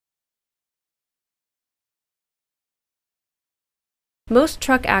Most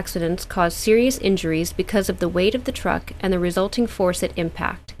truck accidents cause serious injuries because of the weight of the truck and the resulting force at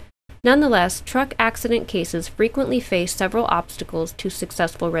impact. Nonetheless, truck accident cases frequently face several obstacles to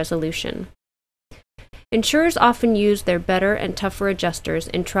successful resolution. Insurers often use their better and tougher adjusters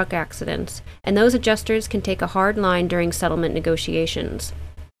in truck accidents, and those adjusters can take a hard line during settlement negotiations.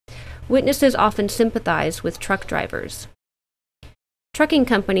 Witnesses often sympathize with truck drivers. Trucking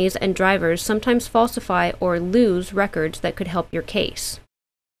companies and drivers sometimes falsify or lose records that could help your case.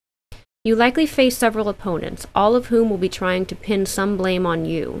 You likely face several opponents, all of whom will be trying to pin some blame on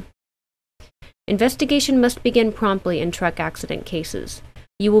you. Investigation must begin promptly in truck accident cases.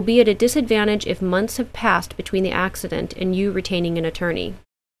 You will be at a disadvantage if months have passed between the accident and you retaining an attorney.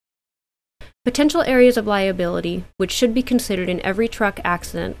 Potential areas of liability, which should be considered in every truck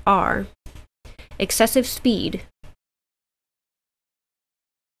accident, are excessive speed,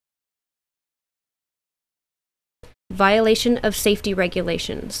 violation of safety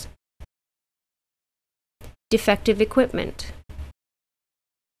regulations, defective equipment,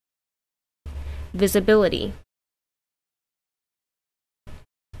 visibility,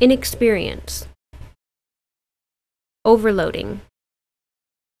 inexperience, overloading,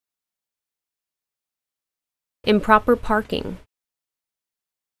 improper parking,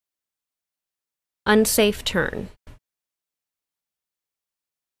 unsafe turn.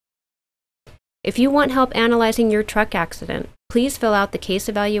 If you want help analyzing your truck accident, please fill out the case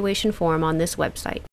evaluation form on this website.